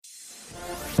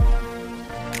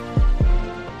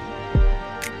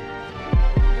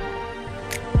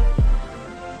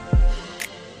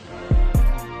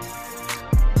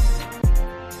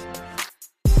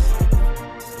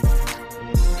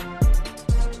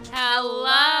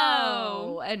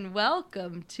Hello, and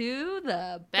welcome to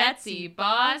the Betsy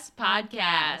Boss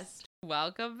Podcast.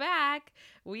 Welcome back.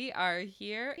 We are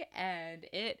here and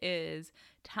it is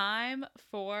time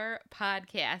for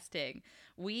podcasting.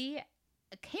 We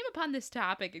came upon this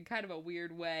topic in kind of a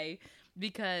weird way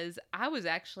because I was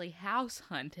actually house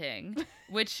hunting,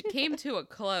 which came to a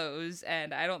close,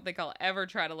 and I don't think I'll ever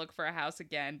try to look for a house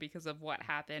again because of what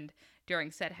happened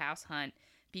during said house hunt,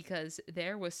 because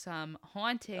there was some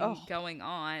haunting going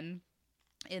on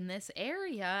in this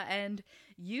area, and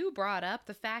you brought up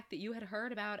the fact that you had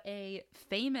heard about a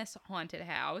famous haunted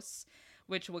house,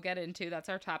 which we'll get into. That's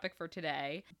our topic for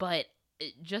today. But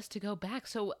just to go back,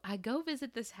 so I go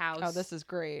visit this house. Oh, this is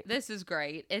great. This is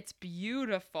great. It's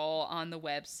beautiful on the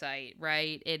website,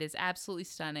 right? It is absolutely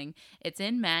stunning. It's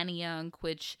in Manayunk,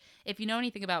 which, if you know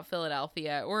anything about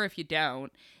Philadelphia, or if you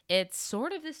don't, it's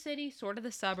sort of the city, sort of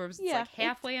the suburbs. It's like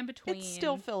halfway in between. It's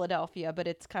still Philadelphia, but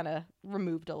it's kind of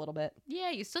removed a little bit. Yeah,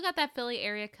 you still got that Philly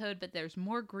area code, but there's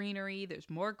more greenery, there's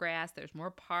more grass, there's more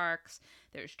parks,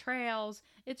 there's trails.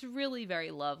 It's really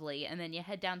very lovely. And then you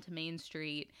head down to Main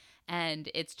Street, and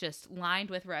it's just lined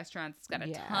with restaurants. It's got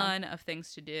a ton of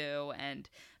things to do and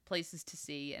places to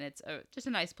see, and it's just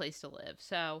a nice place to live.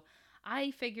 So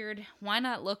I figured, why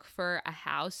not look for a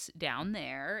house down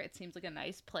there? It seems like a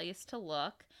nice place to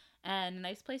look and a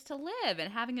nice place to live.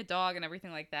 And having a dog and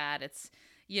everything like that, it's,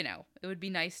 you know, it would be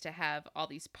nice to have all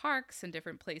these parks and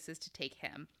different places to take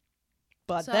him.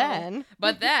 But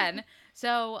then,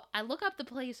 so I look up the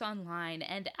place online,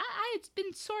 and I had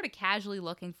been sort of casually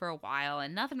looking for a while,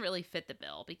 and nothing really fit the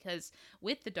bill, because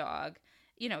with the dog,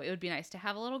 you know, it would be nice to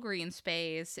have a little green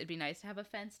space. It'd be nice to have a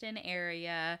fenced in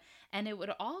area, and it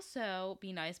would also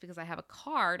be nice because I have a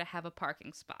car to have a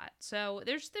parking spot. So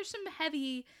there's some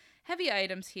heavy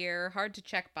items here, hard to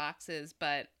check boxes,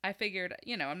 but I figured,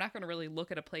 you know, I'm not going to really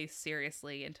look at a place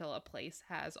seriously until a place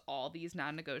has all these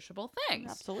non-negotiable things.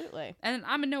 Absolutely. And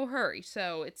I'm in no hurry,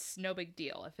 so it's no big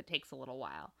deal if it takes a little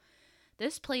while.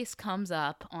 This place comes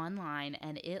up online,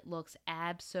 and it looks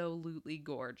absolutely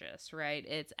gorgeous, right?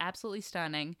 It's absolutely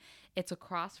stunning. It's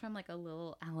across from like a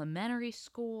little elementary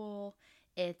school.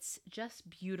 It's just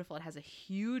beautiful. It has a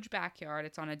huge backyard.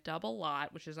 It's on a double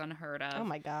lot, which is unheard of. Oh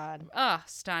my God.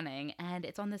 Stunning. And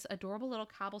it's on this adorable little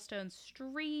cobblestone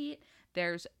street.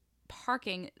 There's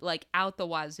parking like out the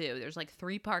wazoo. There's like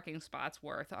 3 parking spots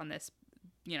worth on this,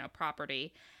 you know,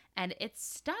 property. And it's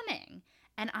stunning.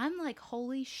 And I'm like,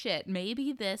 holy shit,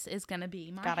 maybe this is going to be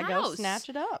my house. Gotta go snatch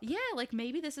it up. Yeah, like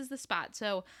maybe this is the spot.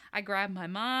 So I grabbed my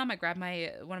mom. I grabbed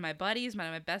one of my buddies, one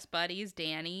of my best buddies,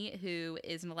 Danny, who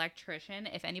is an electrician.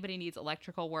 If anybody needs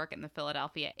electrical work in the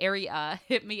Philadelphia area,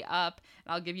 hit me up,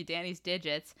 and I'll give you Danny's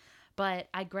digits. But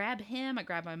I grab him, I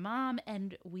grab my mom,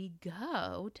 and we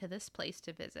go to this place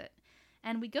to visit.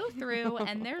 And we go through,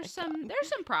 and there's some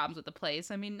problems with the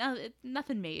place. I mean,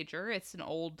 nothing major. It's an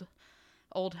old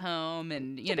home,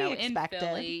 and you know, in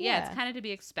Philly, yeah, it's kind of to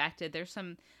be expected. There's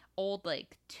some old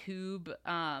like tube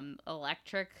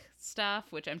electric stuff,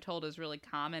 which I'm told is really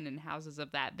common in houses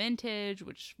of that vintage,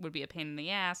 which would be a pain in the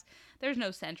ass. There's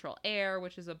no central air,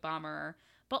 which is a bummer.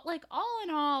 But like all in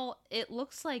all, it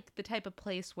looks like the type of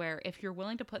place where if you're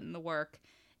willing to put in the work,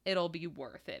 it'll be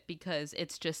worth it, because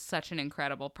it's just such an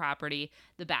incredible property.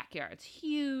 The backyard's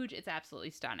huge. It's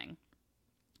absolutely stunning.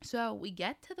 So we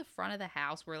get to the front of the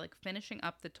house. We're like finishing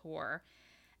up the tour,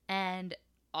 and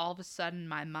all of a sudden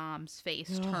my mom's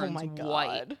face turns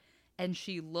white, and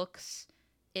she looks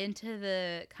into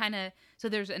the so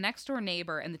there's a next door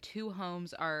neighbor, and the 2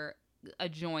 homes are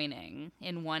adjoining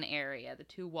in one area. The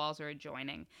 2 walls are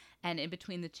adjoining, and in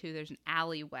between the 2 there's an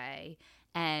alleyway,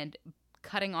 and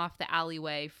cutting off the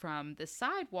alleyway from the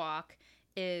sidewalk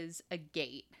is a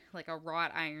gate, like a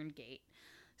wrought iron gate.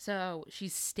 So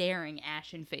she's staring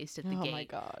ashen-faced at the gate. Oh, my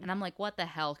God. And I'm like, what the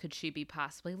hell could she be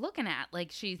possibly looking at?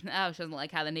 Like, she doesn't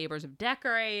like how the neighbors have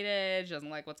decorated. She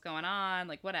doesn't like what's going on.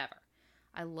 Like, whatever.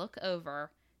 I look over.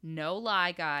 No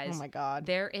lie, guys. Oh, my God.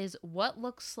 There is what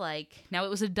looks like... Now, it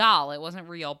was a doll. It wasn't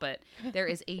real, but there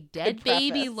is a dead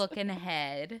baby-looking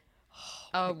head,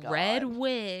 a red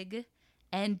wig,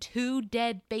 and 2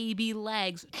 dead baby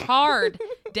legs, charred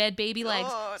dead baby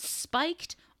legs,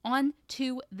 spiked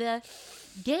onto the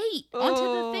gate, onto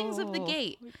the things of the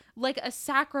gate, like a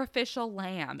sacrificial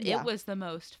lamb. Yeah. It was the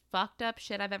most fucked up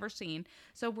shit I've ever seen.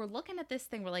 So we're looking at this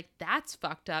thing, we're like, that's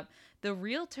fucked up. the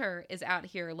realtor is out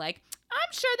here like,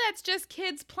 I'm sure that's just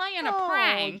kids playing a Oh,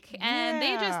 prank. And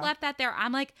they just yeah. left that there.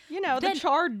 I'm like, You know, then- the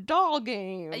charred doll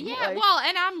game. yeah, like- well,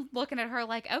 and I'm looking at her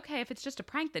like, okay, if it's just a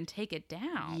prank, then take it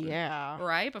down. Yeah.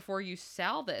 Right? Before you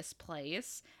sell this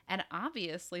place. And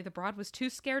obviously the broad was too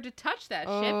scared to touch that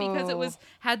shit because it was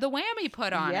had the whammy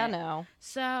put on Yeah, it. no.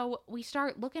 So we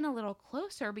start looking a little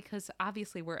closer because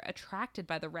obviously we're attracted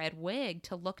by the red wig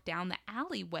to look down the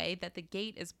alleyway that the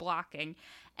gate is blocking.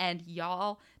 And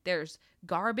y'all, there's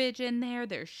garbage in there.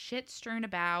 There's shit strewn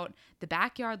about. The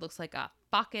backyard looks like a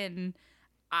fucking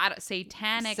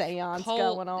satanic Seance cult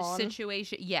going on.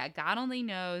 situation. Yeah, God only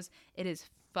knows. It is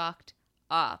fucked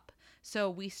up. So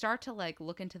we start to like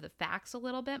look into the facts a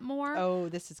little bit more. Oh,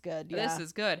 this is good. Yeah. This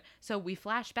is good. So we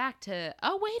flash back to,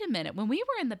 oh, wait a minute. When we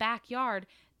were in the backyard,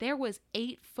 there was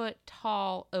 8-foot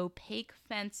tall opaque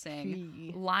fencing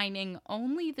Gee. lining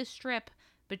only the strip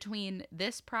between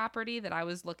this property that I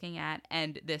was looking at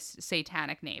and this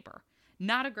satanic neighbor.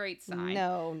 Not a great sign.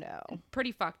 No, no.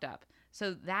 Pretty fucked up.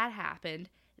 So that happened.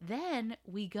 Then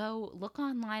we go look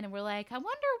online and we're like, I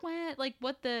wonder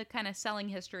what the kind of selling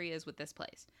history is with this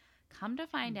place. Come to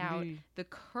find out, the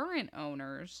current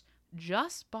owners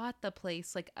just bought the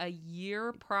place like a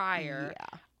year prior,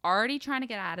 Yeah. already trying to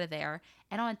get out of there.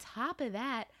 And on top of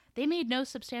that, they made no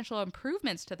substantial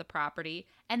improvements to the property,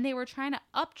 and they were trying to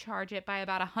upcharge it by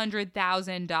about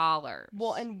 $100,000.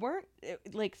 Well, and weren't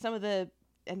like some of the,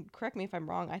 and correct me if I'm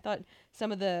wrong, I thought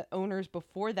some of the owners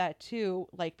before that too,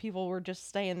 like people were just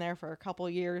staying there for a couple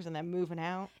years and then moving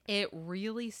out. It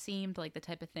really seemed like the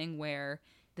type of thing where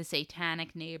the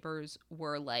satanic neighbors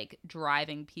were like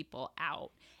driving people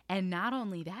out. And not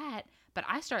only that, but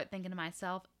I started thinking to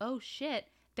myself, oh shit,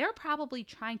 they're probably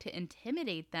trying to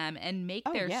intimidate them and make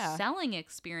Oh, their yeah. selling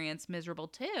experience miserable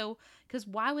too. Because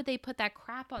why would they put that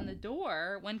crap on the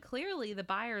door when clearly the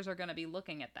buyers are going to be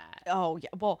looking at that? Oh, yeah.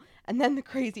 Well, and then the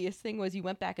craziest thing was you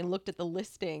went back and looked at the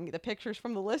listing, the pictures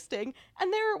from the listing,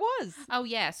 and there it was. Oh,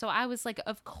 yeah. So I was like,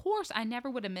 of course, I never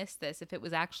would have missed this if it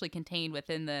was actually contained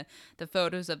within the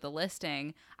photos of the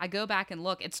listing. I go back and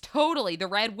look. It's totally the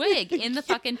red wig in the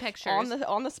fucking pictures.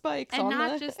 On the spikes. And on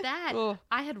not the... just that, Ugh.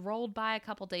 I had rolled by a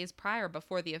couple days prior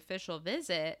before the official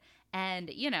visit and,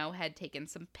 had taken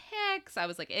some pics. I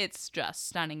was like, it's just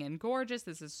stunning and gorgeous.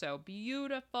 This is so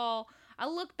beautiful. I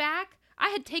look back, I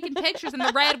had taken pictures and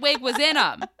the red wig was in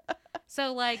them.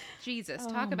 So, like, Jesus,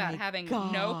 talk Oh about my having no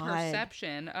God.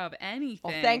 perception of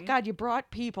anything. Well, thank God you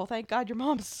brought people. Thank God your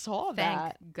mom saw Thank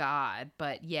that. God.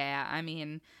 But yeah, I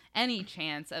mean, any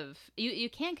chance of you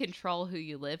can't control who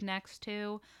you live next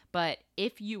to, but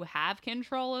if you have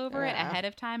control over it Yeah. ahead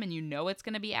of time and you know it's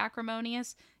going to be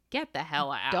acrimonious, get the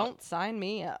hell out. Don't sign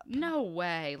me up. No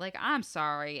way. Like, I'm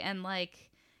sorry. And like,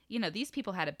 these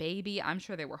people had a baby. I'm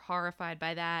sure they were horrified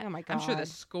by that. Oh my I'm sure the God.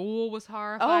 school was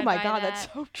horrified. Oh my by God, that.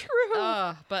 that's so true.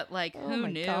 Ugh, but like, Oh who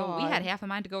my knew? God. We had half a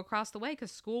mind to go across the way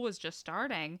because school was just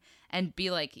starting and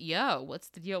be like, yo, what's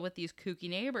the deal with these kooky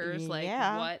neighbors? Like,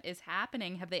 Yeah. what is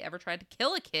happening? Have they ever tried to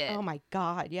kill a kid? Oh my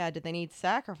God, yeah. Did they need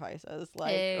sacrifices?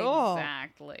 Like, oh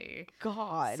Exactly.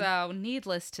 God. So,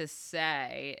 needless to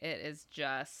say, it is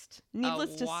just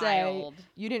Needless a to say, wild...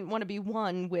 you didn't want to be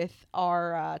one with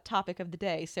our topic of the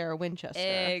day, Sarah Winchester.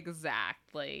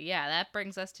 Exactly. Yeah, that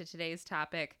brings us to today's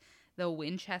topic, the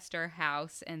Winchester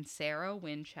House and Sarah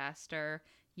Winchester.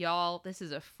 Y'all, this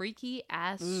is a freaky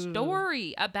ass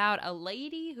story about a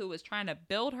lady who was trying to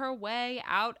build her way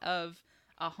out of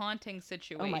a haunting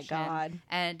situation. Oh my God.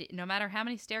 And no matter how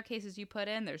many staircases you put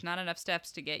in, there's not enough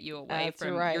steps to get you away That's from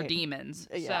your right. demons.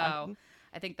 Yeah. So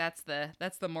I think that's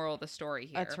the moral of the story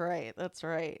here. That's right. That's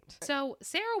right. So,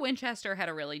 Sarah Winchester had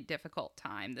a really difficult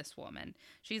time, this woman.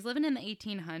 She's living in the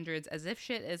 1800s as if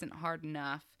shit isn't hard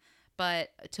enough, but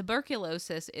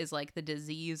tuberculosis is like the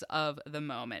disease of the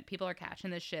moment. People are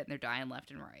catching this shit and they're dying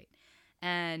left and right.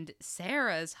 And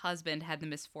Sarah's husband had the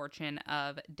misfortune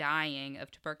of dying of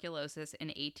tuberculosis in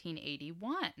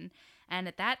 1881. And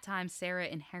at that time, Sarah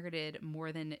inherited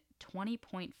more than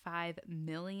 $20.5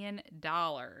 million.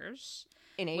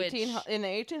 In the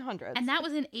 1800s. And that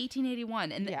was in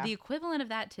 1881. And Yeah. the equivalent of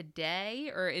that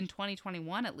today, or in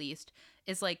 2021 at least,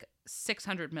 is like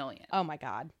 600 million. Oh my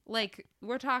God. Like,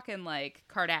 we're talking like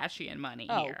Kardashian money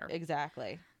Oh, here.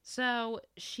 exactly. So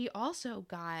she also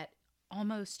got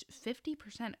almost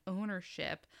 50%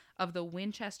 ownership of the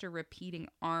Winchester Repeating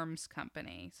Arms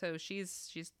Company. So she's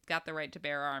got the right to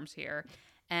bear arms here.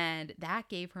 And that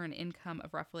gave her an income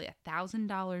of roughly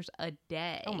 $1,000 a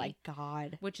day. Oh my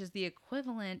God. Which is the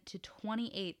equivalent to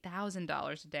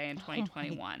 $28,000 a day in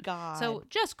 2021. God. So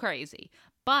just crazy.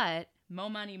 But mo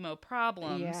money, mo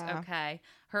problems. Yeah. Okay.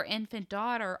 Her infant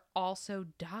daughter also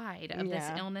died of this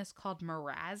Yeah. illness called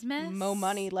marasmus. Mo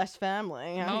money, less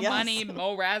family. Mo Yes. money,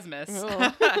 mo Rasmus.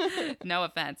 Ugh. No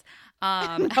offense.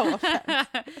 No offense.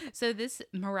 So this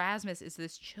marasmus is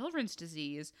this children's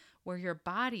disease where your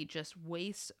body just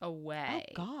wastes Oh,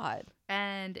 away. God.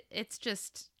 And it's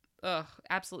just,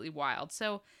 absolutely wild.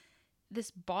 So this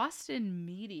Boston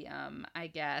medium, I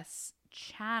guess,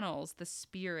 channels the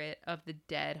spirit of the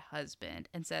dead husband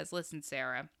and says, listen,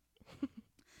 Sarah,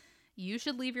 you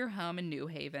should leave your home in New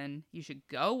Haven. You should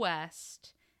go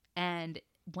west. And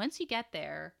once you get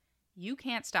there, you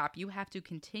can't stop. You have to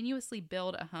continuously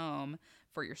build a home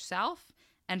for yourself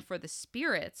and for the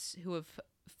spirits who have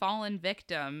fallen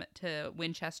victim to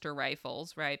Winchester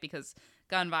rifles, right? Because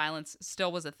gun violence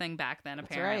still was a thing back then, That's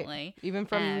apparently. right. Even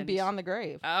from And- beyond the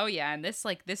grave. Oh yeah, and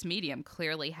this medium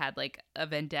clearly had like a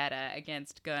vendetta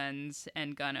against guns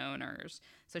and gun owners.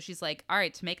 So she's like, all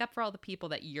right, to make up for all the people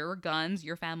that your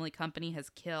family company has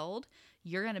killed,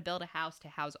 you're going to build a house to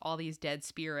house all these dead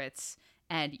spirits,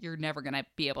 and you're never going to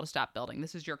be able to stop building.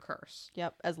 This is your curse.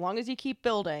 Yep. As long as you keep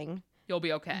building, You'll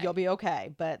be okay. you'll be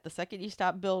okay. But the second you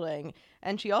stop building,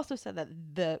 and she also said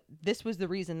that this was the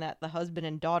reason that the husband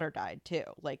and daughter died too.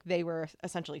 Like they were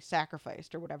essentially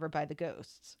sacrificed or whatever by the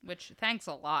ghosts. Which, thanks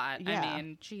a lot. Yeah. I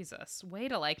mean, Jesus, way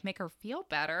to like make her feel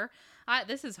better.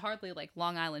 This is hardly like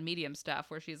Long Island medium stuff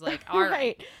where she's like, all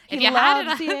right, He if you had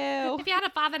loves it- you. if you had a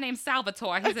father named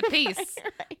Salvatore, he's at peace.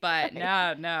 Right, But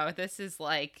right. no, this is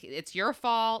like, it's your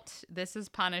fault. This is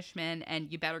punishment,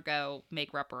 and you better go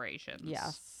make reparations.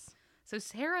 Yes. So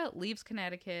Sarah leaves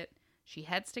Connecticut. She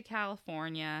heads to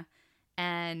California,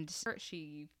 and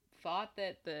she thought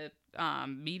that the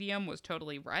medium was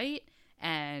totally right,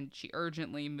 and she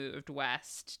urgently moved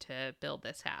west to build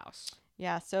this house.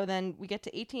 Yeah, so then we get to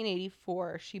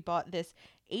 1884. She bought this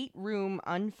 8-room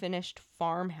unfinished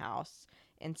farmhouse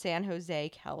in San Jose,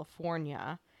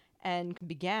 California, and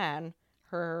began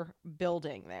her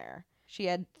building there. She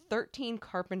had 13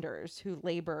 carpenters who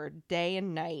labored day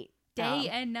and night. Day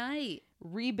and night.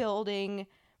 Rebuilding,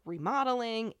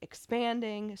 remodeling,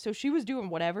 expanding. So she was doing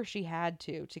whatever she had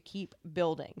to keep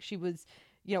building. She was,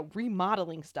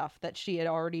 remodeling stuff that she had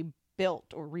already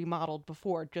built or remodeled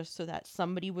before just so that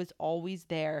somebody was always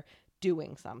there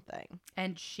doing something.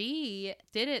 And she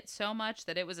did it so much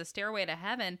that it was a stairway to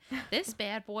heaven. This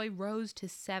bad boy rose to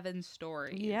 7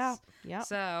 stories. Yeah.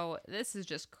 So this is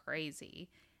just crazy.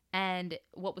 And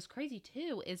what was crazy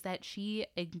too is that she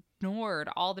ignored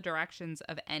all the directions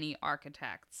of any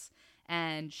architects.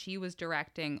 And she was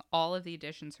directing all of the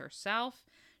additions herself.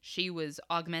 She was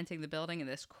augmenting the building in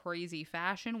this crazy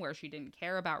fashion where she didn't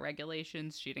care about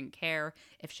regulations. She didn't care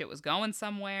if shit was going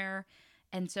somewhere.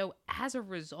 And so as a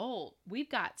result, we've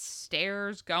got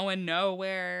stairs going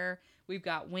nowhere. We've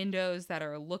got windows that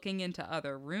are looking into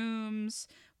other rooms.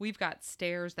 We've got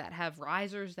stairs that have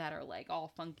risers that are like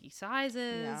all funky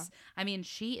sizes. Yeah. I mean,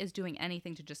 she is doing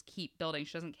anything to just keep building.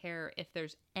 She doesn't care if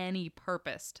there's any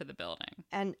purpose to the building.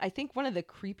 And I think one of the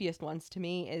creepiest ones to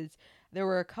me is there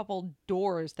were a couple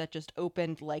doors that just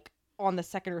opened like on the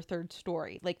second or third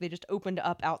story. Like they just opened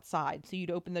up outside. So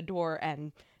you'd open the door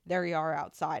and there you are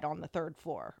outside on the third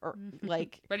floor. Or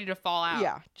like Ready to fall out.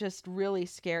 yeah, just really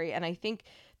scary. And I think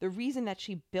the reason that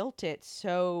she built it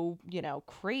so,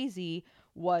 crazy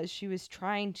was she was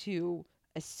trying to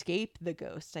escape the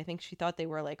ghosts. I think she thought they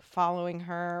were like following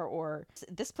her or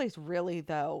this place really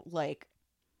though, like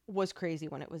was crazy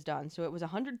when it was done. So it was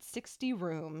 160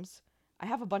 rooms. I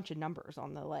have a bunch of numbers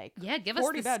on the like Yeah, give us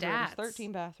 40 the bedrooms, stats.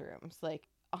 13 bathrooms, like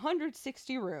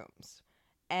 160 rooms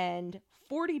and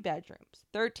 40 bedrooms,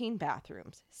 13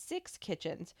 bathrooms, 6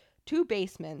 kitchens, 2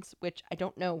 basements, which I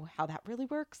don't know how that really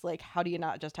works. Like, how do you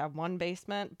not just have one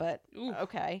basement? But Oof.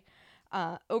 okay.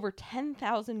 Over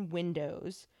 10,000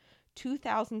 windows,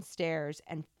 2,000 stairs,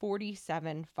 and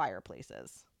 47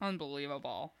 fireplaces.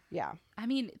 Unbelievable. Yeah. I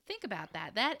mean, think about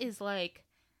that. That is like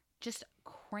just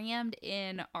crammed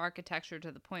in architecture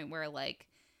to the point where like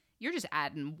you're just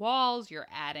adding walls, you're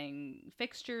adding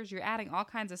fixtures, you're adding all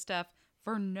kinds of stuff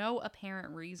for no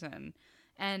apparent reason.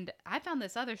 And I found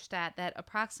this other stat that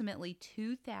approximately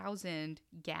 2,000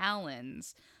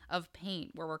 gallons of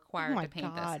paint were required my to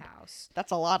paint God. this house.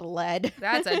 That's a lot of lead.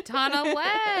 That's a ton of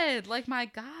lead. Like, my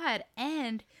God.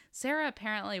 And Sarah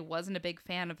apparently wasn't a big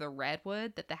fan of the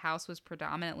redwood that the house was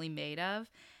predominantly made of.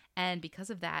 And because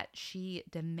of that, she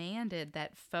demanded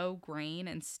that faux grain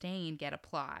and stain get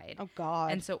applied. Oh,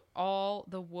 God. And so all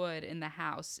the wood in the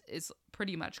house is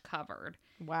pretty much covered.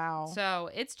 Wow. So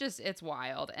it's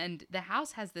wild. And the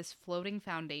house has this floating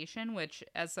foundation, which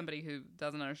as somebody who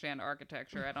doesn't understand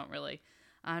architecture, I don't really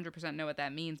 100% know what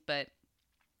that means. But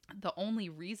the only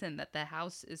reason that the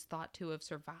house is thought to have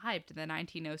survived the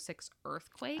 1906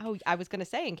 earthquake, Oh, I was going to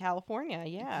say in California.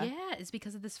 Yeah. yeah, is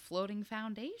because of this floating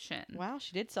foundation. Wow,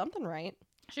 she did something right.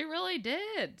 She really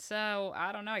did. So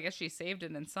I don't know. I guess she saved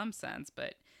it in some sense,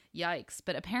 but yikes.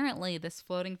 But apparently, this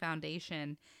floating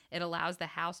foundation, it allows the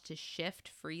house to shift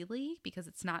freely because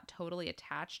it's not totally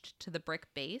attached to the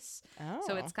brick base. Oh.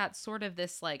 So it's got sort of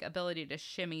this like ability to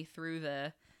shimmy through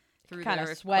the kind of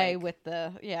earthquake. sway with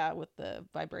the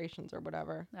vibrations or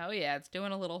whatever. Oh yeah, it's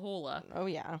doing a little hula. Oh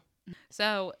yeah.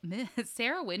 So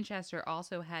Sarah Winchester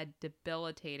also had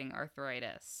debilitating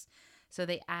arthritis. So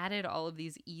they added all of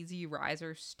these easy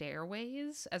riser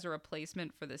stairways as a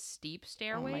replacement for the steep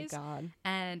stairways. Oh my God.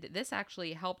 And this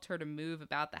actually helped her to move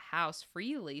about the house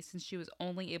freely since she was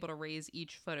only able to raise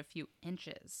each foot a few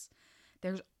inches.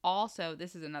 There's also,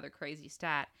 this is another crazy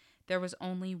stat, there was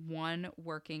only one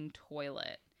working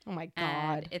toilet. Oh my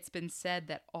And God. it's been said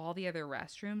that all the other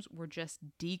restrooms were just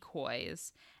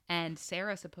decoys. And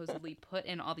Sarah supposedly put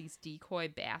in all these decoy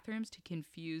bathrooms to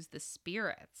confuse the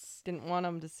spirits. Didn't want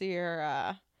him to see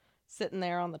her sitting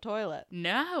there on the toilet.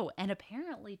 No. And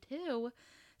apparently, too,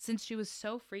 since she was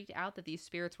so freaked out that these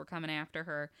spirits were coming after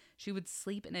her, she would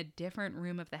sleep in a different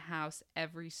room of the house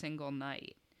every single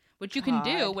night. Which you can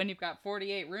do God. when you've got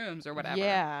 48 rooms or whatever.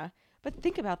 Yeah. But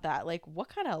think about that. Like, what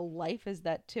kind of life is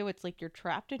that, too? It's like you're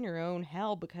trapped in your own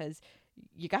hell because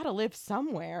you got to live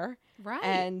somewhere. Right.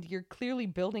 And you're clearly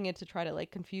building it to try to, like,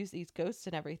 confuse these ghosts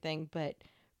and everything. But,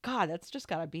 God, that's just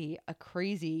got to be a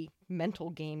crazy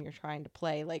mental game you're trying to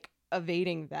play. Like,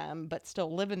 evading them, but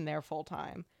still living there full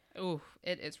time. Ooh,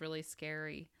 it is really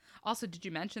scary. Also, did you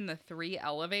mention the 3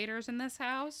 elevators in this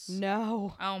house?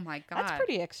 No. Oh my God. That's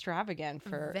pretty extravagant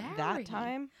for Very. that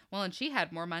time. Well, and she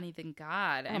had more money than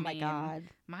God. Oh my God.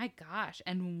 My gosh.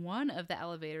 And one of the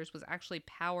elevators was actually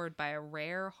powered by a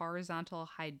rare horizontal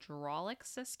hydraulic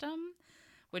system,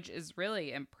 which is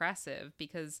really impressive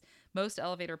because most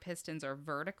elevator pistons are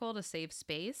vertical to save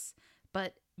space,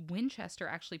 but Winchester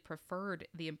actually preferred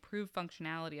the improved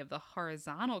functionality of the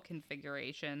horizontal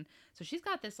configuration. So she's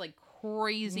got this like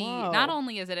crazy, Whoa. not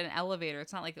only is it an elevator,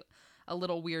 it's not like a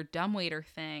little weird dumbwaiter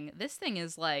thing. This thing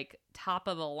is like top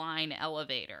of the line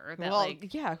elevator. That, Well,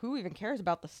 like, yeah, who even cares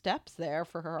about the steps there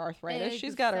for her arthritis?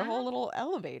 She's got her whole little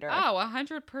elevator. Oh,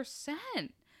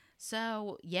 100%.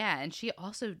 So, yeah, and she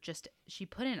also she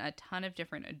put in a ton of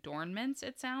different adornments,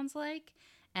 it sounds like.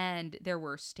 And there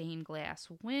were stained glass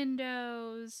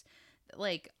windows.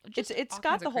 Like, just It's all got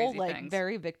kinds the of whole crazy like things.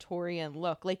 very Victorian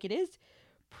look. Like it is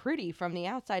pretty from the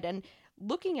outside, and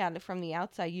looking at it from the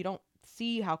outside, you don't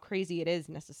see how crazy it is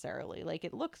necessarily. Like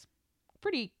it looks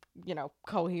pretty,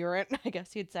 coherent, I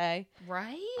guess you'd say.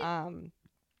 Right?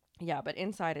 Yeah, but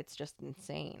inside it's just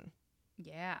insane.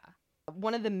 Yeah.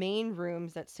 One of the main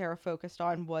rooms that Sarah focused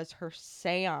on was her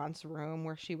seance room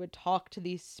where she would talk to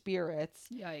these spirits.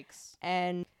 Yikes.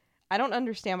 And I don't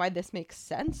understand why this makes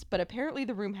sense, but apparently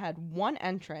the room had 1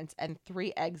 entrance and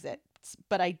 3 exits.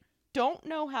 But I don't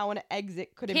know how an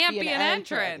exit couldn't Can't be an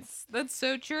entrance. That's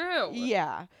so true.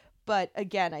 Yeah. But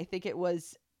again, I think it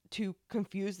was to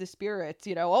confuse the spirits,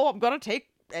 oh, I'm going to take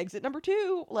exit number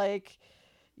 2. Like,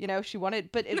 she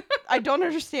wanted, but I don't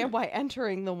understand why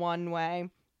entering the one way.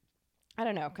 I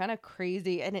don't know, kind of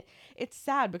crazy. And it's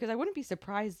sad because I wouldn't be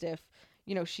surprised if,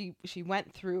 she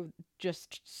went through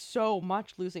just so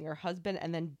much losing her husband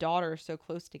and then daughter so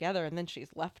close together and then she's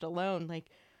left alone. Like,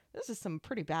 this is some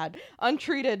pretty bad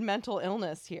untreated mental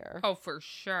illness here. Oh, for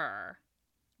sure.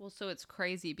 Well, so it's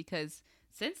crazy because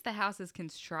since the house's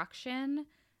construction,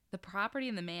 the property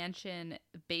in the mansion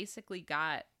basically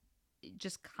got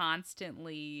just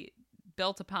constantly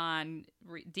built upon,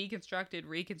 deconstructed,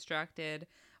 reconstructed,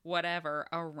 whatever,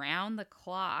 around the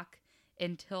clock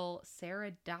until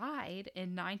Sarah died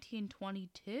in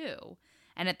 1922.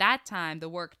 And at that time, the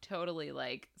work totally,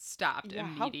 like, stopped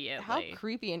immediately. How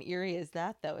creepy and eerie is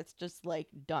that, though? It's just, like,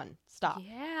 done. Stop.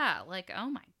 Yeah, like,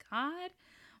 oh my God.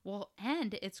 Well,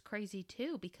 and it's crazy,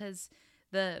 too, because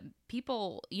the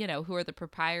people, who are the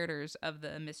proprietors of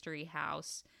the mystery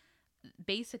house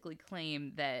basically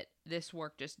claim that this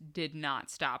work just did not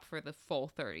stop for the full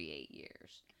 38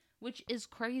 years. Which is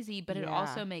crazy, but it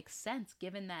also makes sense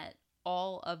given that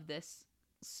all of this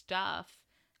stuff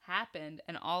happened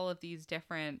and all of these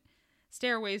different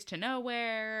stairways to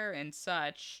nowhere and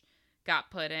such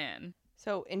got put in.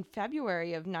 So in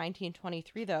February of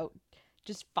 1923, though,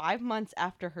 just 5 months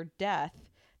after her death,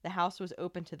 the house was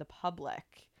open to the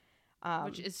public.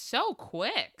 Which is so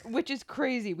quick. Which is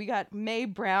crazy. We got Mae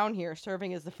Brown here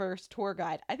serving as the first tour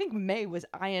guide. I think Mae was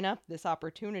eyeing up this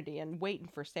opportunity and waiting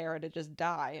for Sarah to just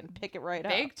die and pick it right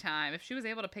up. Big time. If she was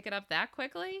able to pick it up that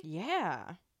quickly.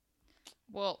 Yeah.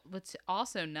 Well, what's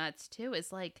also nuts too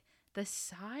is like the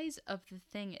size of the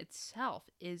thing itself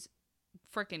is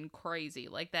freaking crazy.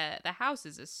 Like the house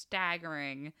is a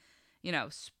staggering,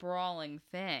 sprawling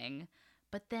thing.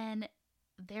 But then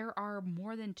there are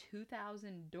more than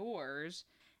 2,000 doors.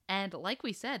 And like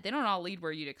we said, they don't all lead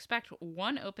where you'd expect.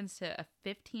 One opens to a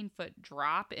 15-foot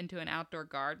drop into an outdoor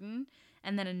garden,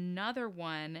 and then another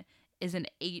one is an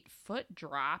 8-foot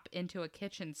drop into a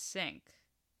kitchen sink.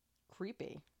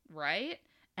 Creepy. Right?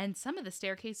 And some of the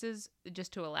staircases,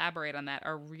 just to elaborate on that,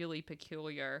 are really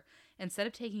peculiar. Instead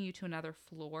of taking you to another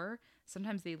floor,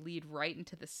 sometimes they lead right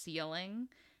into the ceiling.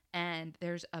 And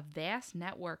there's a vast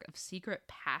network of secret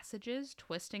passages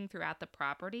twisting throughout the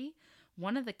property.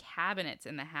 One of the cabinets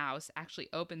in the house actually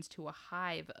opens to a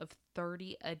hive of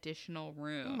 30 additional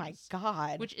rooms. Oh my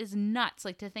God. Which is nuts.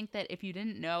 Like, to think that if you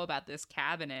didn't know about this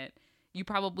cabinet, you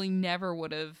probably never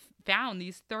would have found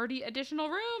these 30 additional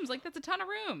rooms. Like, that's a ton of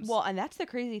rooms. Well, and that's the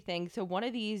crazy thing. So one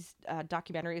of these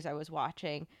documentaries I was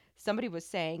watching, somebody was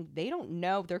saying they don't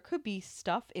know. There could be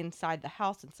stuff inside the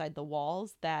house, inside the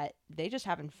walls, that they just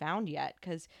haven't found yet.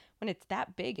 Because when it's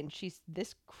that big and she's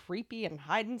this creepy and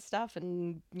hiding stuff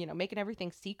and, making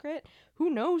everything secret, who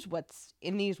knows what's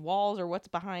in these walls or what's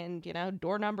behind,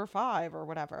 door number 5 or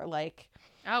whatever. Like...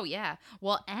 Oh, yeah.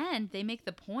 Well, and they make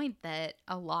the point that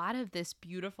a lot of this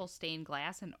beautiful stained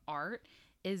glass and art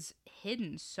is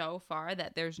hidden so far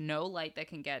that there's no light that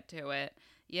can get to it.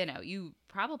 You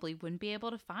probably wouldn't be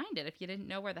able to find it if you didn't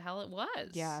know where the hell it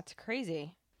was. Yeah, it's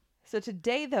crazy. So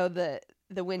today, though,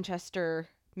 the Winchester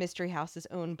Mystery House is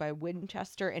owned by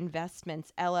Winchester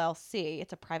Investments, LLC.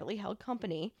 It's a privately held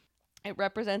company. It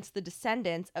represents the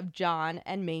descendants of John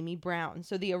and Mamie Brown.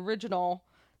 So the original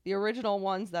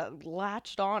ones that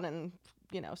latched on and,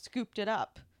 scooped it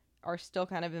up are still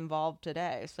kind of involved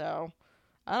today. So,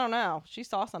 I don't know. She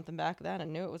saw something back then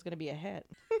and knew it was going to be a hit.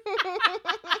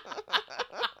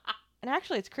 And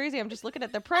actually, it's crazy. I'm just looking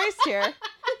at the price here. She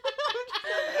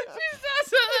saw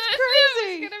something that knew it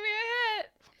was going to be a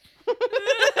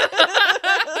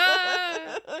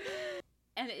hit.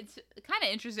 And it's kind of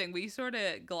interesting. We sort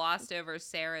of glossed over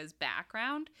Sarah's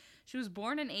background. She was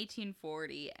born in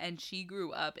 1840, and she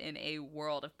grew up in a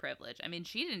world of privilege. I mean,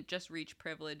 she didn't just reach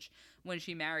privilege when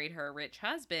she married her rich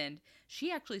husband.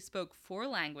 She actually spoke 4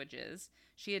 languages.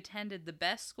 She attended the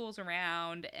best schools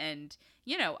around, and,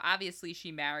 obviously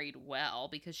she married well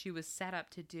because she was set up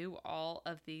to do all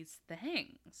of these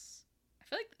things.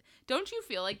 Don't you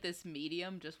feel like this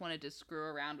medium just wanted to screw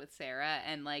around with Sarah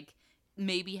and,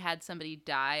 maybe had somebody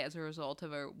die as a result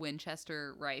of a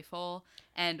Winchester rifle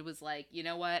and was like, you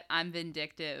know what, I'm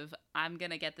vindictive. I'm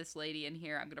going to get this lady in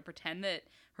here. I'm going to pretend that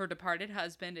her departed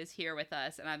husband is here with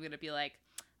us. And I'm going to be like,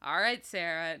 all right,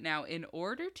 Sarah, now in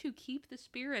order to keep the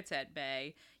spirits at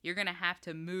bay, you're going to have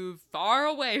to move far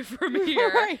away from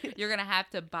here. Right. You're going to have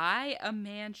to buy a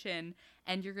mansion,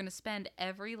 and you're going to spend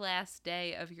every last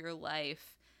day of your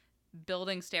life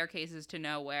building staircases to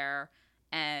nowhere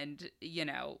and,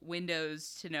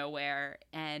 windows to nowhere.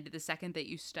 And the second that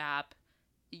you stop,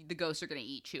 the ghosts are going to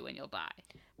eat you and you'll die.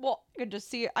 Well, I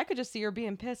could just see her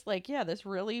being pissed. Like, yeah, this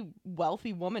really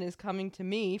wealthy woman is coming to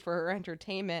me for her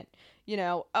entertainment.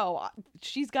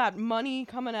 She's got money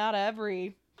coming out of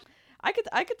every... I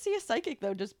could see a psychic,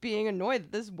 though, just being annoyed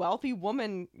that this wealthy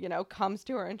woman, comes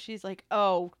to her and she's like,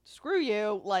 oh, screw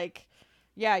you. Like...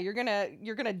 Yeah, you're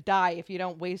gonna die if you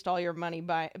don't waste all your money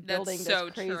by building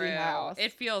this crazy house.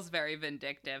 It feels very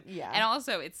vindictive. Yeah. And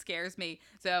also it scares me.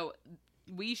 So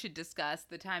we should discuss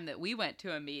the time that we went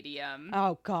to a medium.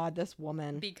 Oh God, this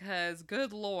woman. Because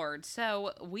good Lord.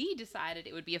 So we decided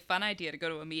it would be a fun idea to go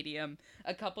to a medium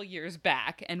a couple years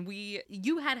back. And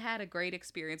you had a great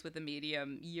experience with the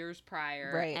medium years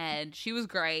prior. Right. And she was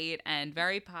great and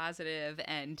very positive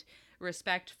and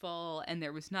respectful, and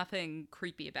there was nothing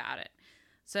creepy about it.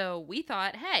 So we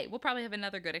thought, hey, we'll probably have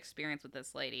another good experience with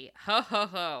this lady. Ho, ho,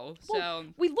 ho. Well,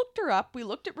 we looked her up. We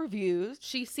looked at reviews.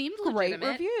 She seemed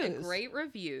legitimate. Great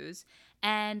reviews.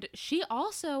 And she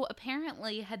also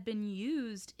apparently had been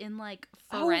used in,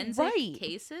 forensic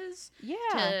cases. Yeah.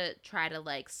 To try to,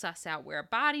 suss out where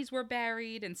bodies were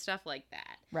buried and stuff like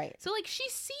that. Right. So, she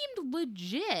seemed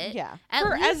legit. Yeah.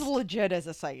 As legit as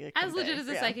a psychic could be. As legit as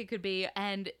a psychic could be.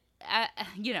 And,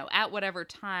 at whatever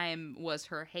time was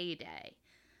her heyday.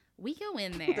 We go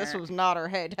in there. This was not her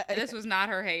heyday. This was not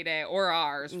her heyday, or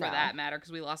ours, for that matter,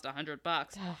 because we lost $100.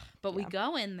 But we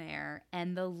go in there,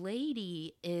 and the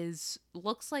lady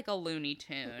looks like a Looney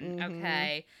Tune. Mm-hmm.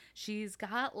 Okay, she's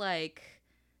got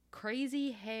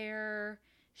crazy hair.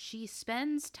 she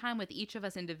spends time with each of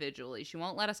us individually. She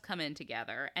won't let us come in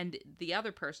together, and the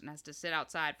other person has to sit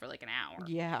outside for like an hour.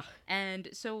 Yeah. And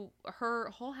so her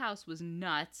whole house was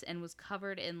nuts and was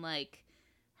covered in like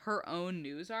her own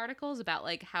news articles about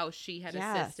like how she had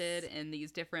Yes. assisted in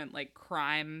these different like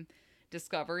crime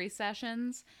discovery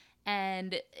sessions.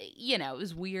 And, you know, it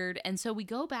was weird. And so we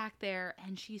go back there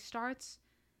and she starts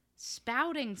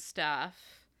spouting stuff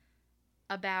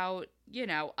about, you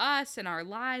know, us and our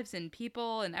lives and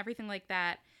people and everything like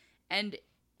that. And,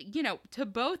 you know, to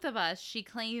both of us, she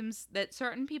claims that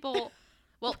certain people,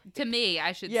 well, to me,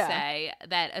 I should Yeah. say,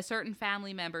 that a certain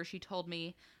family member, she told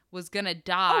me, was going to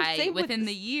die same with within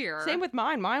the year. Same with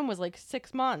mine. Mine was like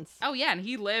 6 months. Oh, yeah, and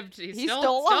he lived. He's still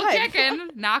still alive. kicking,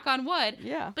 knock on wood.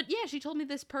 Yeah. But yeah, she told me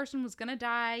this person was going to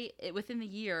die within the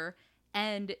year.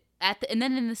 And and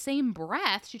then in the same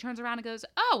breath, she turns around and goes,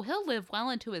 "Oh, he'll live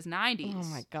well into his 90s." Oh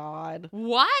my God.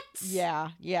 What? Yeah.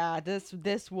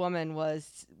 This woman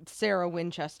was Sarah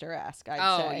Winchester-esque, I'd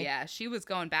Oh, say. yeah. She was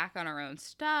going back on her own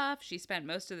stuff. She spent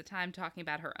most of the time talking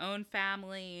about her own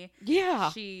family. Yeah.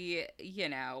 She, you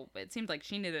know, it seemed like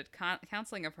she needed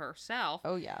counseling of herself.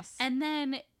 Oh, yes. And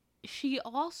then she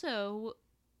also,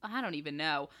 I don't even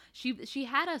know. She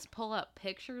had us pull up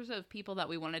pictures of people that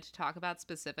we wanted to talk about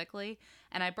specifically,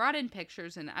 and I brought in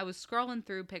pictures, and I was scrolling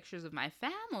through pictures of my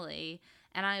family,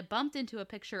 and I bumped into a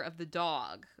picture of the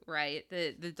dog, right?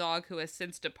 The dog who has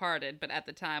since departed, but at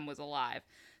the time was alive.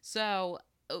 So,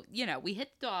 you know, we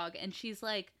hit the dog, and she's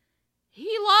like, "He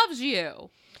loves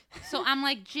you." So I'm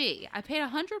like, "Gee, I paid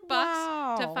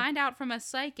 $100 to Wow. find out from a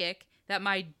psychic that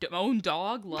my own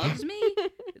dog loves me."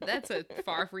 That's a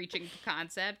far-reaching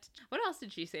concept. What else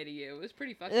did she say to you? It was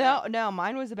pretty fucked up. No,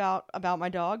 mine was about my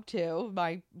dog too.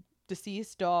 My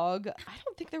deceased dog. I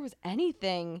don't think there was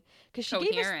anything because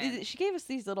Coherent. she gave us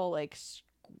these little like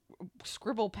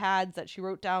scribble pads that she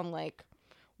wrote down like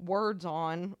words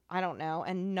on. I don't know,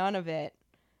 and none of it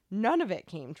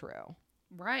came true.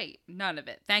 Right. None of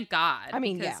it. Thank God. I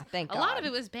mean, because yeah, thank a lot God. of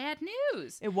it was bad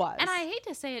news. It was. And I hate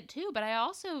to say it too, but I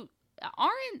also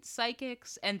aren't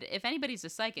psychics, and if anybody's a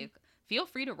psychic, feel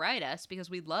free to write us because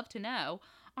we'd love to know.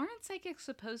 Aren't psychics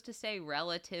supposed to say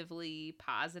relatively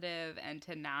positive and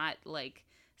to not like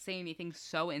say anything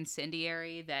so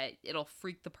incendiary that it'll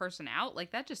freak the person out?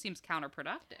 Like that just seems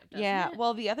counterproductive. Doesn't Yeah. it?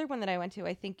 Well, the other one that I went to,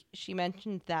 I think she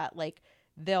mentioned that like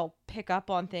they'll pick up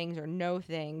on things or know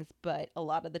things, but a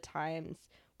lot of the times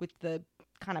with the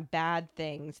kind of bad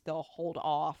things, they'll hold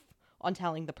off on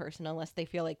telling the person unless they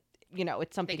feel like, you know,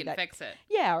 it's they something can that fix it.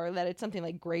 yeah, or that it's something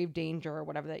like grave danger or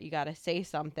whatever that you got to say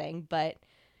something, but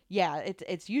yeah,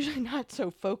 it's usually not so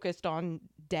focused on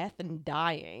death and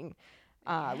dying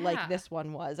Yeah. like this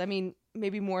one was. I mean,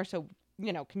 maybe more so,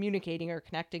 you know, communicating or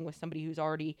connecting with somebody who's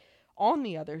already on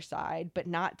the other side, but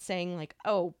not saying like,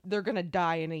 "Oh, they're going to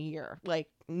die in a year." Like,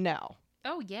 no.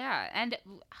 Oh yeah, and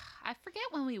I forget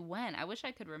when we went. I wish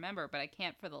I could remember, but I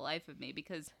can't for the life of me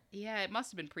because yeah, it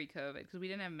must have been pre-COVID because we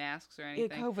didn't have masks or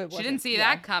anything. COVID She wasn't- didn't see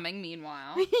yeah. that coming.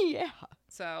 Meanwhile, Yeah.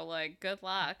 so like, good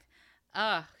luck.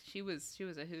 She was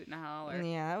a hoot and a holler.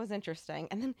 Yeah, that was interesting.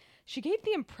 And then she gave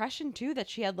the impression too that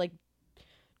she had like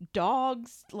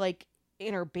dogs like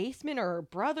in her basement or her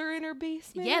brother in her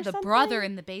basement. Yeah, or the something. brother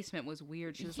in the basement was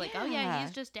weird. She was like, "Oh yeah, Yeah.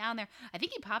 he's just down there." I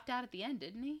think he popped out at the end,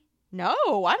 didn't he? No,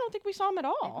 I don't think we saw him at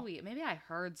all. Maybe I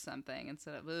heard something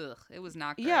instead of ugh. It was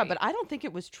not great. Yeah, but I don't think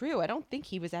it was true. I don't think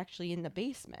he was actually in the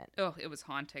basement. oh, it was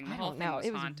haunting. The I whole don't thing know. was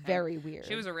It was haunting. very weird.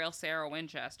 She was a real Sarah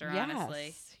Winchester, yes,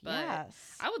 honestly. But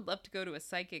yes. I would love to go to a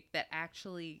psychic that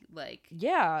actually like.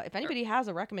 Yeah, if anybody has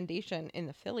a recommendation in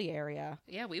the Philly area,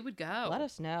 Yeah, we would go. let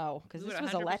us know because We this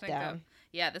would was a 100% go. letdown.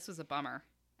 Yeah, this was a bummer.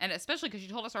 And especially because you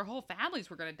told us our whole families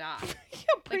were going to die. Yeah,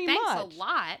 pretty Like, thanks much. a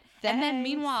lot. And then Thanks.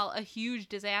 meanwhile, a huge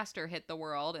disaster hit the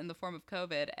world in the form of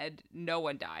COVID and no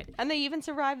one died. And they even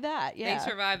survived that. Yeah. They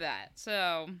survived that.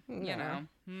 So, Yeah.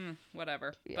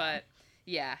 whatever. Yeah. But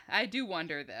yeah, I do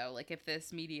wonder though, like if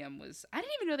this medium was, I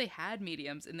didn't even know they had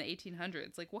mediums in the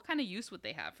 1800s. Like what kind of use would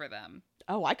they have for them?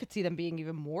 Oh, I could see them being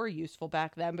even more useful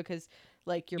back then because,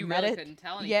 like, You really couldn't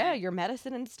tell anything. yeah, your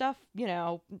medicine and stuff. You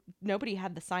know, nobody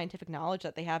had the scientific knowledge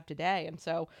that they have today, and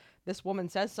so this woman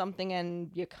says something,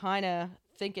 and you kind of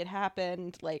think it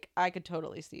happened. Like, I could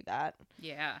totally see that.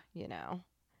 Yeah, You know,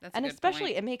 that's and a good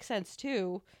especially point. it makes sense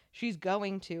too. She's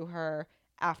going to her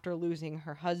after losing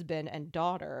her husband and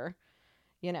daughter.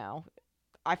 You know,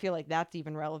 I feel like that's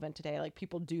even relevant today. Like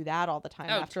people do that all the time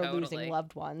Oh, after totally. losing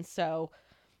loved ones. So,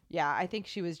 yeah, I think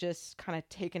she was just kind of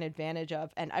taken advantage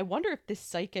of. And I wonder if this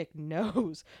psychic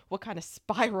knows what kind of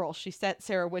spiral she sent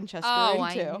Sarah Winchester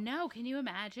into. I know. Can you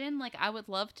imagine? Like, I would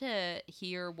love to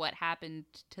hear what happened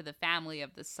to the family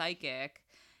of the psychic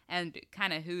and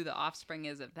kind of who the offspring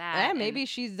is of that. Yeah, maybe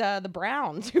she's the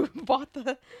Browns who bought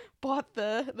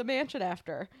the mansion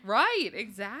after. Right,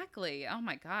 exactly. Oh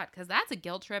my God, because that's a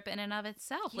guilt trip in and of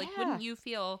itself. Like, Yeah. wouldn't you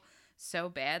feel so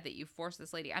bad that you forced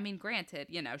this lady? I mean, granted,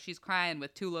 she's crying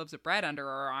with 2 loaves of bread under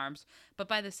her arms, but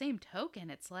by the same token,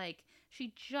 it's like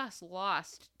she just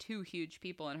lost 2 huge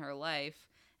people in her life,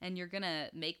 and you're gonna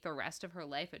make the rest of her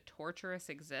life a torturous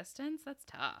existence? That's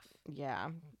tough. Yeah,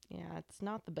 it's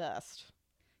not the best.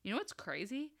 You know what's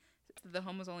crazy? The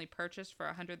home was only purchased for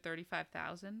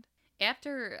 $135,000.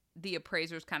 After the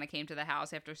appraisers kind of came to the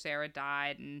house after Sarah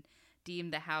died and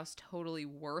deemed the house totally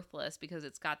worthless because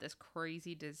it's got this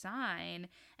crazy design,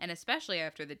 and especially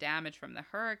after the damage from the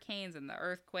hurricanes and the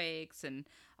earthquakes and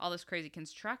all this crazy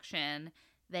construction,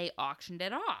 they auctioned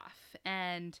it off.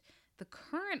 And the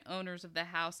current owners of the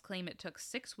house claim it took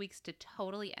 6 weeks to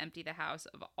totally empty the house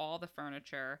of all the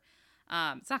furniture.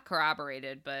 It's not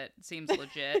corroborated, but it seems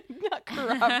legit. Not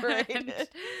corroborated.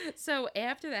 So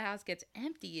after the house gets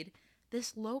emptied,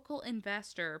 this local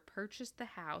investor purchased the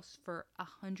house for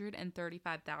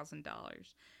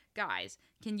 $135,000. Guys,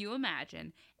 can you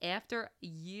imagine, after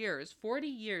years, 40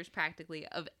 years practically,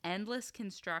 of endless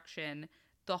construction,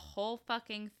 the whole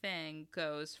fucking thing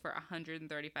goes for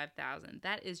 $135,000?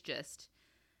 That is just...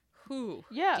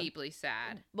 deeply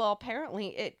sad. Well,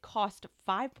 apparently it cost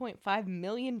 $5.5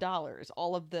 million,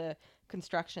 all of the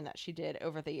construction that she did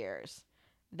over the years.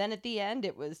 Then at the end,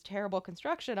 it was terrible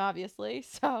construction, obviously,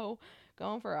 so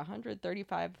going for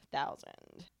 $135,000.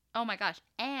 Oh my gosh.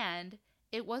 And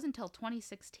it wasn't until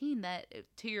 2016 that,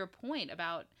 to your point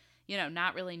about,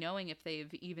 not really knowing if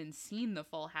they've even seen the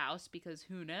full house, because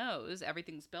who knows,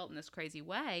 everything's built in this crazy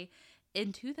way.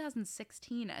 In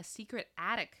 2016, a secret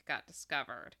attic got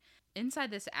discovered. Inside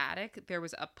this attic, there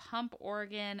was a pump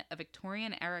organ, a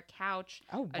Victorian-era couch,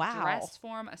 Oh, a wow. dress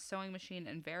form, a sewing machine,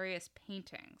 and various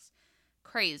paintings.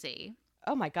 Crazy.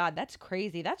 Oh my God, that's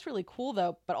crazy. That's really cool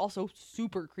though, but also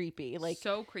super creepy. Like,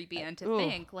 so creepy. And to ugh.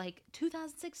 think,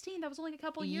 2016, that was only a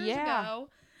couple years Yeah. ago.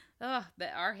 Ugh,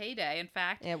 our heyday, in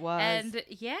fact. It was.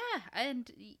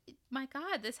 And my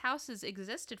God, this house has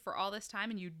existed for all this time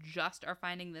and you just are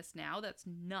finding this now? That's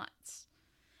nuts.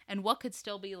 And what could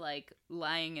still be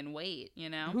lying in wait,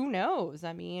 Who knows?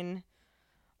 I mean,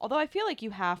 although I feel like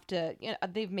you have to,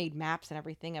 they've made maps and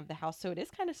everything of the house, so it is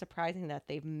kind of surprising that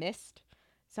they've missed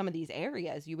some of these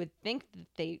areas. You would think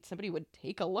that somebody would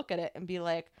take a look at it and be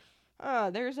like,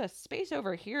 oh, there's a space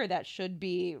over here that should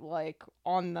be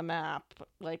on the map.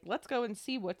 Let's go and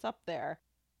see what's up there.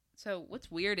 So what's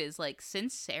weird is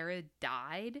since Sarah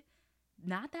died,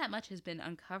 not that much has been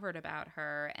uncovered about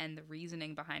her and the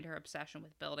reasoning behind her obsession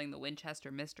with building the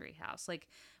Winchester Mystery House.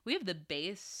 We have the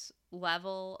base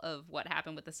level of what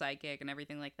happened with the psychic and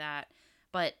everything like that,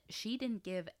 but she didn't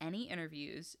give any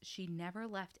interviews. She never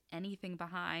left anything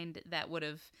behind that would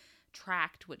have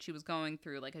tracked what she was going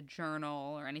through, like a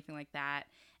journal or anything like that.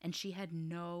 And she had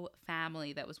no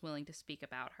family that was willing to speak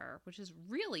about her, which is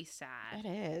really sad. It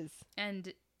is.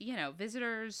 And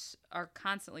visitors are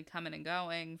constantly coming and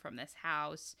going from this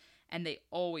house, and they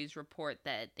always report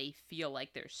that they feel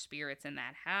like there's spirits in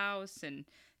that house and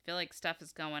feel like stuff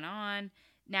is going on.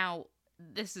 Now,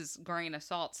 this is grain of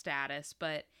salt status,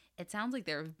 but it sounds like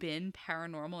there have been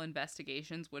paranormal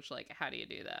investigations, which, how do you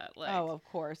do that? Oh, of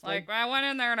course. I went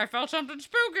in there and I felt something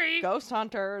spooky. Ghost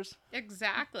hunters.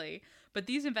 Exactly. But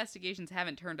these investigations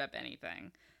haven't turned up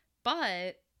anything.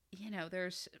 But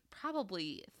there's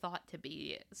probably thought to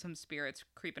be some spirits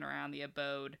creeping around the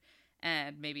abode,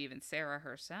 and maybe even Sarah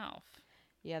herself.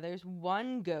 Yeah, there's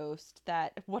one ghost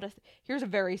that, here's a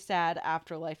very sad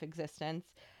afterlife existence.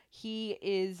 He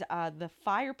is the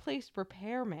fireplace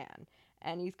repairman,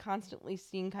 and he's constantly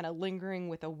seen kind of lingering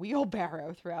with a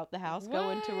wheelbarrow throughout the house,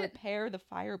 going to What? repair the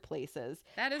fireplaces.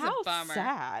 That is How a bummer.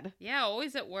 sad. Yeah,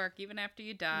 always at work, even after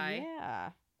you die.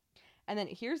 Yeah. And then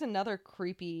here's another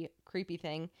creepy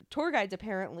thing. Tour guides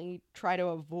apparently try to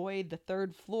avoid the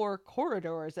third floor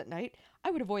corridors at night.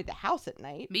 I would avoid the house at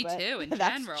night. Me but too, in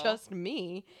that's general. just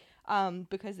me.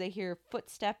 Because they hear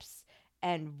footsteps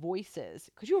and voices.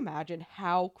 Could you imagine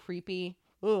how creepy?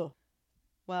 Ugh.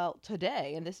 Well,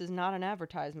 today, and this is not an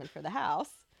advertisement for the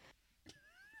house.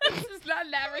 This is not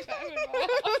an advertisement.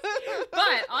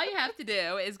 But all you have to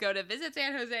do is go to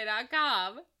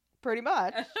visitsanjose.com. Pretty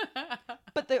much.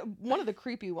 But one of the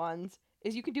creepy ones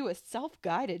is you can do a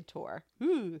self-guided tour.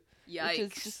 Ooh. Yikes. Which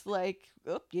is just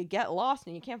you get lost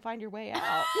and you can't find your way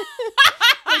out.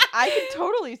 I can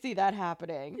totally see that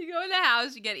happening. You go in the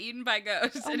house, you get eaten by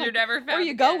ghosts, Oh and my- you're never found Or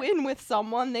you again. go in with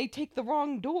someone, they take the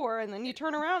wrong door, and then you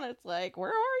turn around and it's like,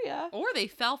 where are you? Or they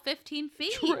fell 15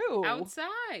 feet True.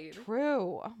 outside.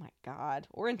 True. Oh my God.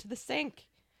 Or into the sink.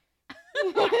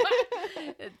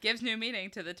 It gives new meaning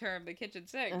to the term the kitchen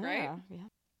sink, right? Yeah.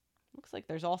 Looks like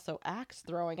there's also axe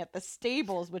throwing at the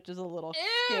stables, which is a little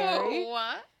Ew! scary.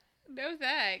 No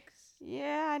thanks.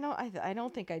 Yeah, I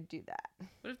don't think I'd do that.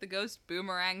 What if the ghost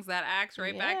boomerangs that axe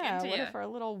right back into what you? if our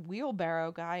little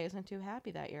wheelbarrow guy isn't too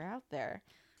happy that you're out there?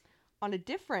 On a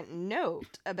different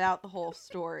note about the whole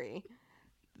story,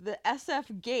 the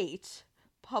SF Gate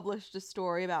published a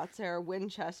story about Sarah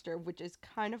Winchester, which is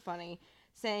kind of funny,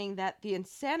 saying that the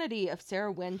insanity of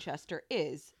Sarah Winchester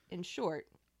is, in short,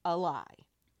 a lie.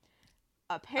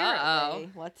 Apparently,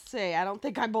 let's see, I don't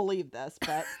think I believe this,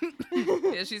 but...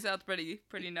 Yeah, she sounds pretty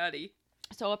nutty.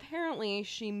 So apparently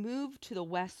she moved to the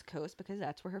West Coast because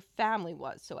that's where her family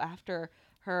was. So after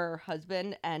her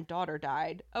husband and daughter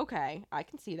died, okay, I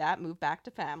can see that, move back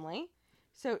to family.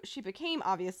 So she became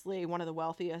obviously one of the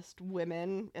wealthiest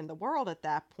women in the world at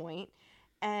that point.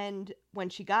 And when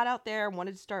she got out there and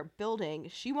wanted to start building,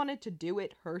 she wanted to do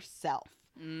it herself.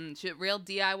 She's a real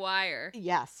DIYer.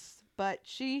 Yes, but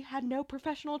she had no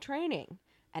professional training,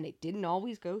 and it didn't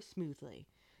always go smoothly.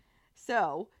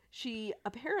 So she,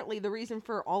 apparently the reason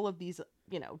for all of these,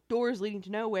 doors leading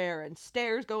to nowhere and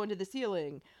stairs going to the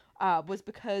ceiling was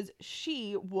because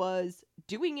she was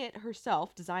doing it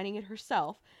herself, designing it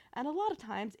herself, and a lot of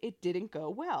times it didn't go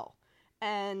well.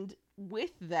 And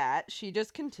with that, she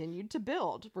just continued to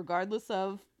build, regardless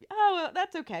of,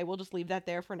 that's okay, we'll just leave that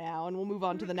there for now, and we'll move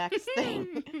on to the next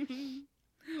thing.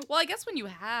 Well, I guess when you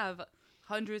have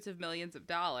hundreds of millions of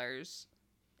dollars,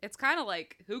 it's kind of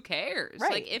like, who cares?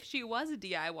 Right. Like, if she was a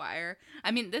DIYer,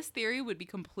 I mean, this theory would be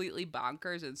completely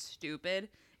bonkers and stupid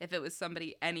if it was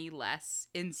somebody any less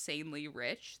insanely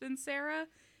rich than Sarah.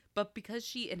 But because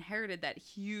she inherited that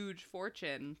huge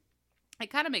fortune, it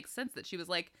kind of makes sense that she was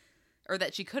like, or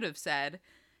that she could have said,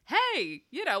 hey,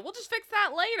 we'll just fix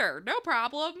that later. No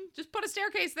problem. Just put a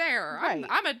staircase there. Right.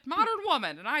 I'm a modern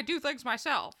woman and I do things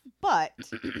myself. But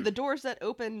the doors that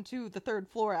open to the third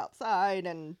floor outside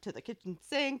and to the kitchen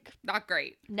sink, not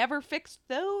great. Never fixed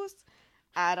those.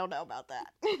 I don't know about that.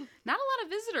 Not a lot of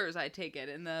visitors, I take it,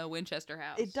 in the Winchester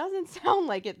house. It doesn't sound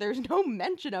like it. There's no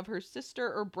mention of her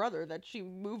sister or brother that she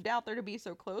moved out there to be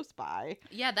so close by.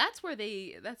 Yeah, that's where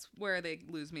they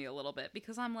lose me a little bit,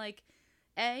 because I'm like,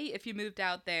 if you moved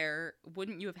out there,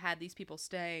 wouldn't you have had these people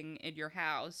staying in your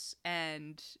house?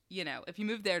 And, if you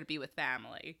moved there to be with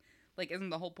family, like, isn't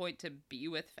the whole point to be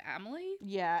with family?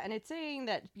 Yeah, and it's saying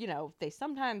that, they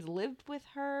sometimes lived with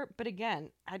her, but again,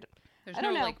 There's I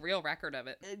don't know. real record of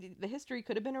it. The history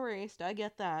could have been erased, I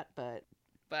get that, but...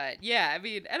 But, yeah, I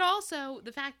mean, and also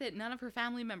the fact that none of her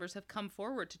family members have come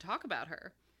forward to talk about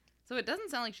her. So it doesn't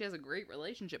sound like she has a great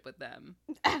relationship with them.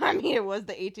 I mean, it was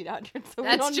the 1800s, so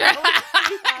That's we don't know what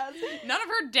she has. None of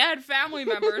her dead family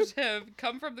members have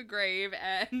come from the grave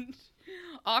and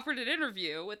offered an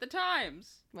interview with the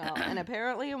Times. Well, and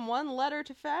apparently in one letter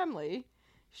to family,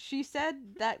 she said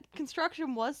that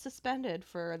construction was suspended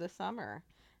for the summer,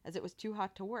 as it was too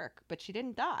hot to work, but she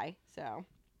didn't die, so...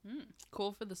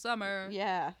 Cool for the summer.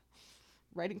 Yeah.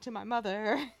 Writing to my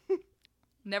mother.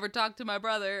 Never talked to my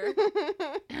brother.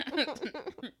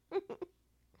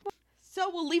 So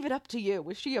we'll leave it up to you.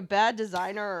 Was she a bad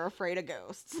designer or afraid of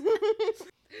ghosts?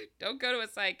 Don't go to a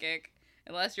psychic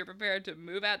unless you're prepared to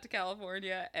move out to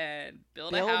California and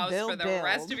build a house for the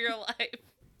rest of your life.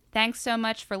 Thanks so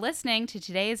much for listening to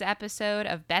today's episode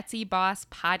of Betsy Boss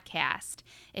Podcast.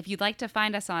 If you'd like to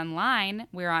find us online,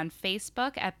 we're on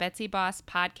Facebook at Betsy Boss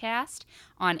Podcast,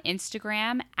 on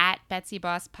Instagram at Betsy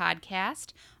Boss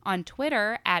Podcast, on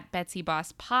Twitter at Betsy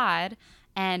Boss Pod,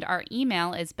 and our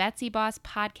email is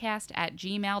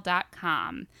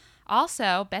betsybosspodcast@gmail.com.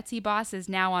 Also, Betsy Boss is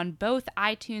now on both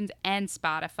iTunes and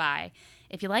Spotify.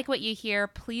 If you like what you hear,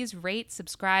 please rate,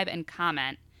 subscribe, and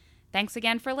comment. Thanks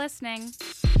again for listening.